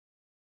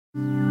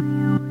Welcome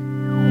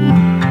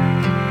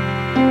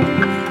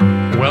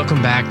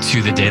back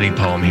to the Daily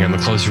Poem here on the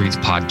Close Reads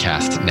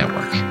Podcast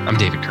Network. I'm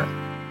David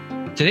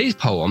Kern. Today's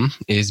poem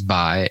is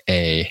by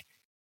a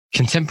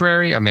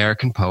contemporary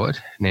American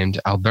poet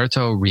named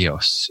Alberto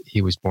Rios.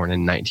 He was born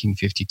in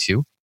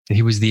 1952, and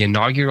he was the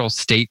inaugural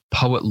state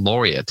poet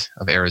laureate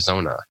of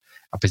Arizona,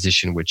 a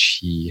position which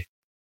he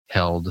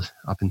held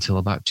up until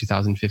about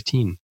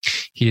 2015.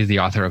 He is the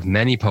author of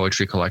many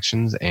poetry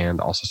collections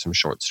and also some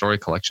short story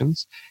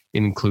collections,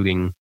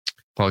 including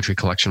poetry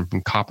collection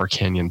from Copper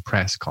Canyon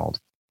Press called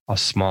A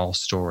Small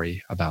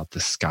Story About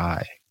the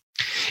Sky.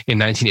 In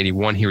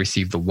 1981, he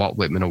received the Walt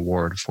Whitman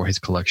Award for his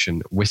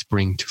collection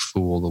Whispering to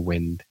Fool the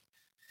Wind,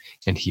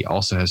 and he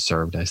also has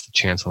served as the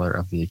Chancellor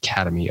of the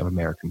Academy of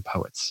American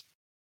Poets.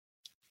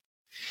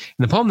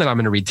 And the poem that I'm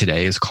going to read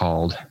today is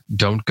called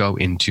Don't Go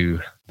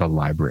Into the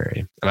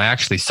Library. And I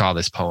actually saw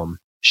this poem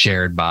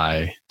shared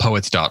by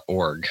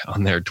poets.org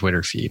on their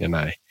Twitter feed, and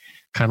I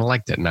kind of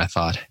liked it, and I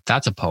thought,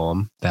 that's a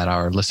poem that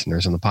our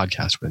listeners on the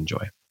podcast would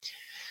enjoy.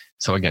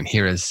 So again,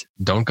 here is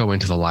Don't Go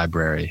Into the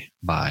Library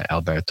by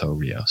Alberto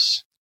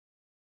Rios.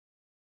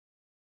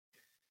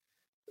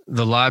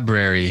 The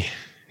library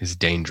is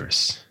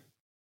dangerous.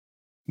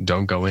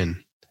 Don't go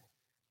in.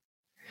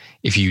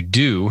 If you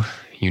do,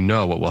 you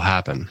know what will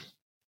happen.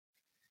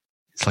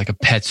 It's like a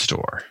pet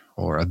store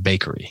or a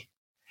bakery.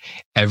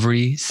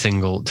 Every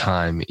single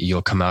time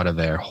you'll come out of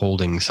there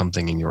holding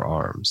something in your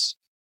arms.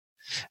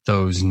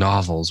 Those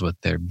novels with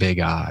their big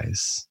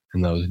eyes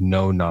and those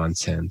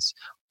no-nonsense,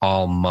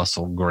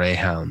 all-muscle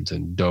greyhounds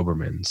and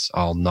Dobermans,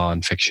 all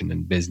nonfiction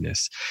and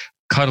business,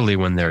 cuddly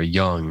when they're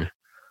young,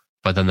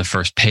 but then the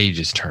first page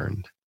is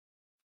turned.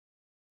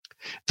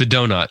 The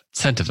donut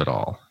scent of it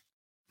all,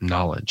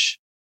 knowledge.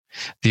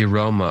 The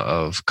aroma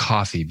of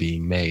coffee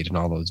being made in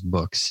all those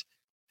books,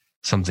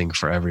 something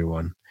for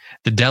everyone.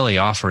 The deli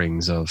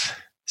offerings of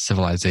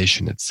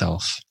civilization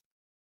itself.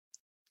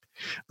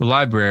 The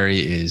library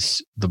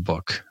is the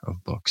book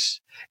of books.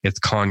 Its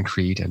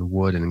concrete and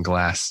wood and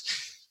glass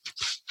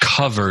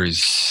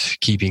covers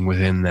keeping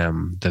within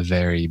them the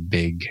very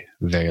big,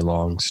 very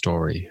long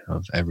story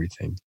of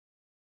everything.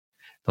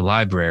 The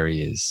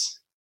library is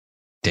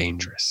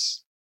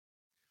dangerous,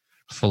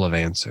 full of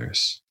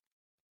answers.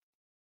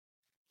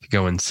 If you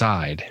go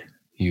inside,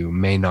 you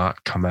may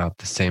not come out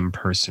the same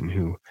person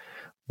who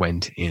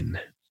went in.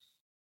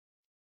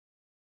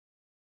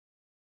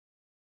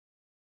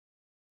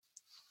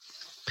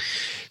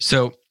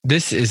 So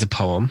this is a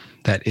poem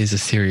that is a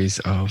series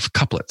of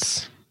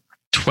couplets,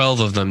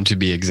 12 of them to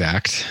be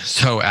exact,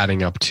 so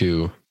adding up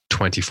to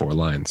 24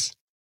 lines.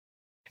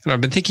 And I've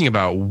been thinking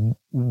about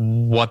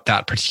what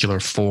that particular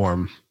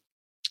form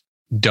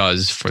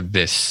does for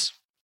this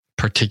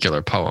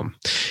particular poem.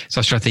 So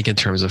I started thinking in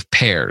terms of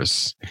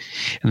pairs.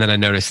 And then I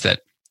noticed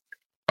that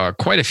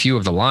quite a few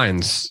of the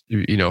lines,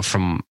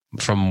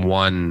 from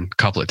one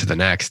couplet to the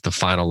next, the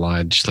final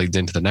line just leads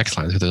into the next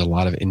line. So there's a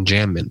lot of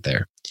enjambment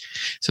there.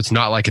 So it's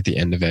not like at the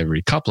end of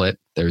every couplet,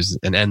 there's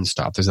an end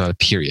stop. There's not a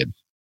period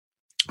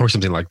or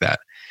something like that.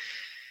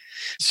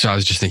 So I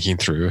was just thinking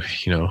through,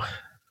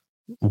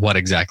 what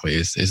exactly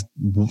is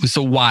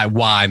so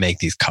why make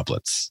these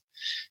couplets?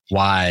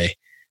 Why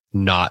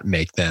not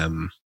make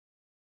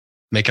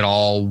it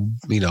all,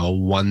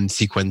 one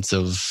sequence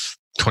of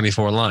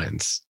 24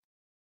 lines?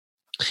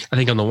 I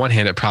think on the one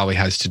hand, it probably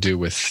has to do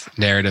with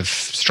narrative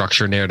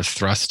structure, narrative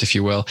thrust, if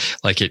you will.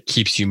 Like it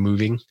keeps you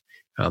moving.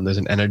 There's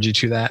an energy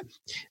to that.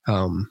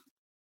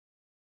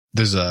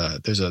 There's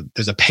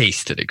a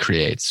pace that it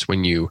creates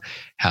when you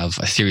have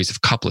a series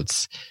of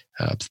couplets,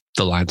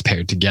 the lines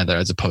paired together,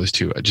 as opposed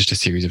to just a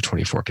series of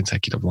 24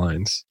 consecutive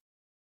lines.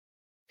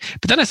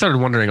 But then I started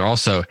wondering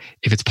also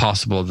if it's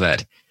possible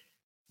that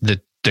the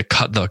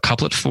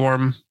couplet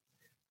form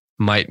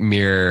might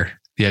mirror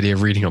the idea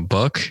of reading a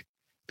book.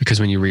 Because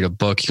when you read a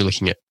book, you're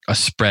looking at a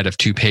spread of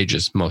 2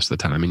 pages most of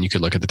the time. And you could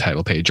look at the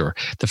title page, or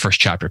the first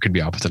chapter could be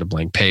opposite a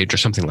blank page or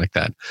something like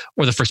that.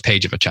 Or the first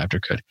page of a chapter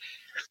could.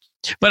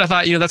 But I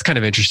thought, that's kind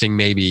of interesting.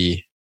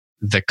 Maybe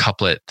the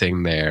couplet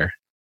thing there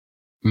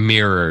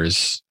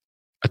mirrors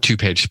a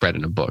 2-page spread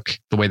in a book.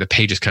 The way the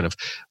pages kind of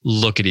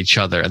look at each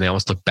other and they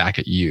almost look back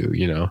at you,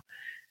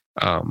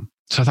 So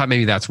I thought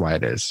maybe that's why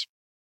it is.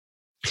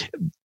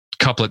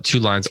 Couplet 2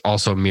 lines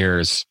also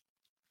mirrors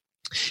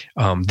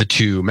the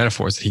 2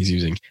 metaphors that he's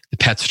using, the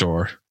pet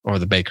store or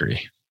the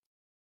bakery.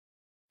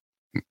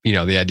 The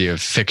idea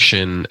of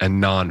fiction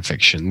and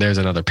nonfiction. There's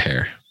another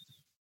pair.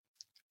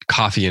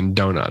 Coffee and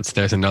donuts.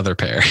 There's another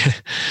pair.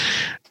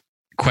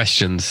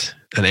 Questions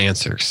and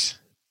answers.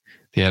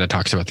 The end, it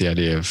talks about the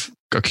idea of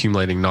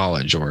accumulating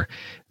knowledge, or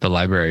the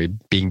library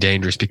being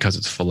dangerous because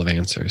it's full of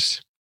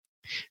answers.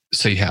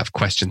 So you have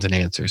questions and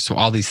answers. So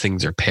all these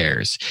things are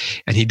pairs.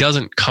 And he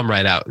doesn't come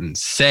right out and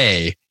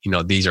say,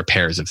 these are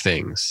pairs of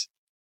things.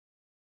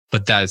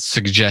 But that's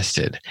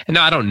suggested. And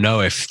now I don't know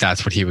if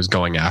that's what he was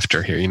going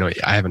after here.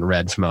 I haven't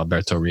read from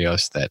Alberto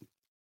Rios that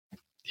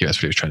that's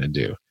what he was trying to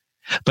do.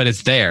 But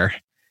it's there.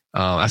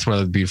 That's one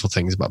of the beautiful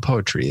things about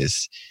poetry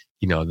is,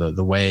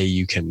 the way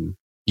you can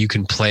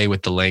play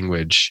with the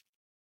language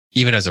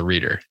even as a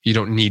reader. You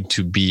don't need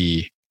to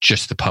be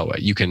just the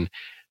poet. You can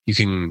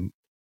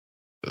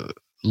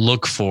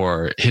look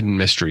for hidden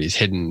mysteries,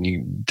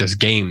 there's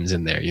games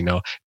in there,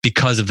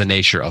 because of the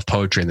nature of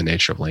poetry and the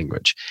nature of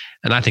language.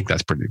 And I think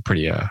that's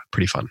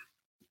pretty fun.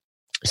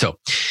 So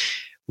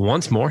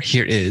once more,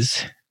 here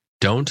is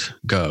Don't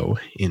Go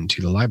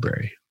into the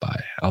Library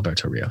by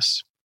Alberto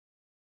Rios.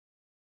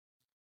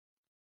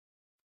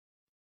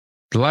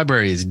 The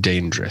library is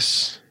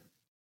dangerous.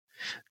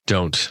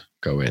 Don't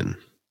go in.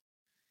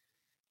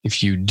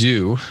 If you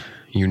do,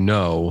 you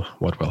know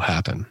what will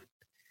happen.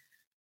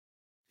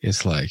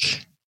 It's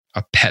like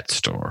a pet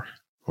store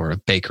or a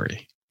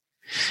bakery.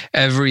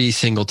 Every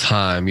single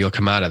time you'll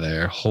come out of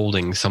there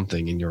holding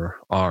something in your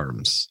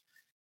arms.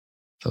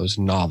 Those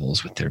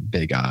novels with their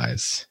big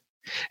eyes.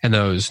 And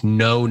those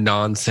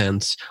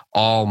no-nonsense,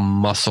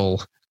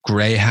 all-muscle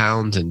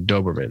greyhounds and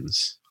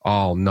Dobermans.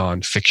 All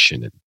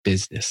non-fiction and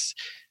business.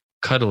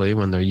 Cuddly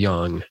when they're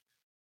young,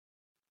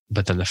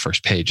 but then the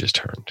first page is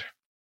turned.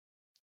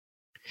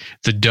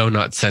 The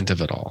donut scent of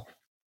it all.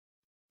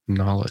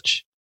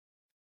 Knowledge.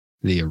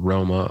 The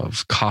aroma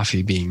of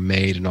coffee being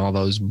made in all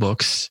those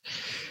books.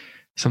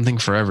 Something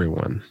for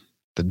everyone.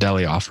 The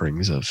deli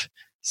offerings of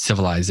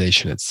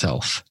civilization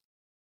itself.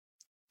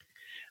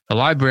 The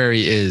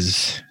library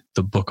is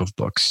the book of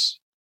books.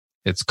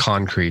 It's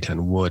concrete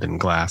and wood and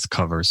glass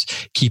covers,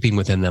 keeping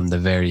within them the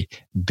very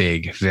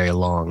big, very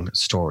long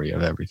story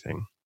of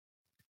everything.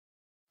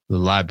 The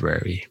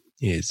library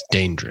is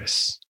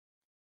dangerous,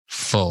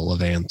 full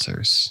of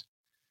answers.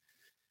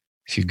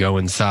 If you go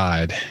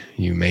inside,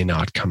 you may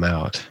not come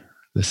out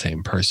the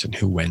same person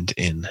who went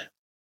in.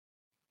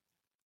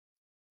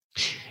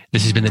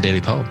 This has been the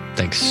Daily Poem.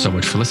 Thanks so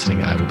much for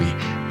listening. I will be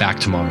back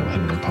tomorrow with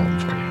another poem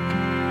for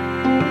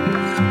you.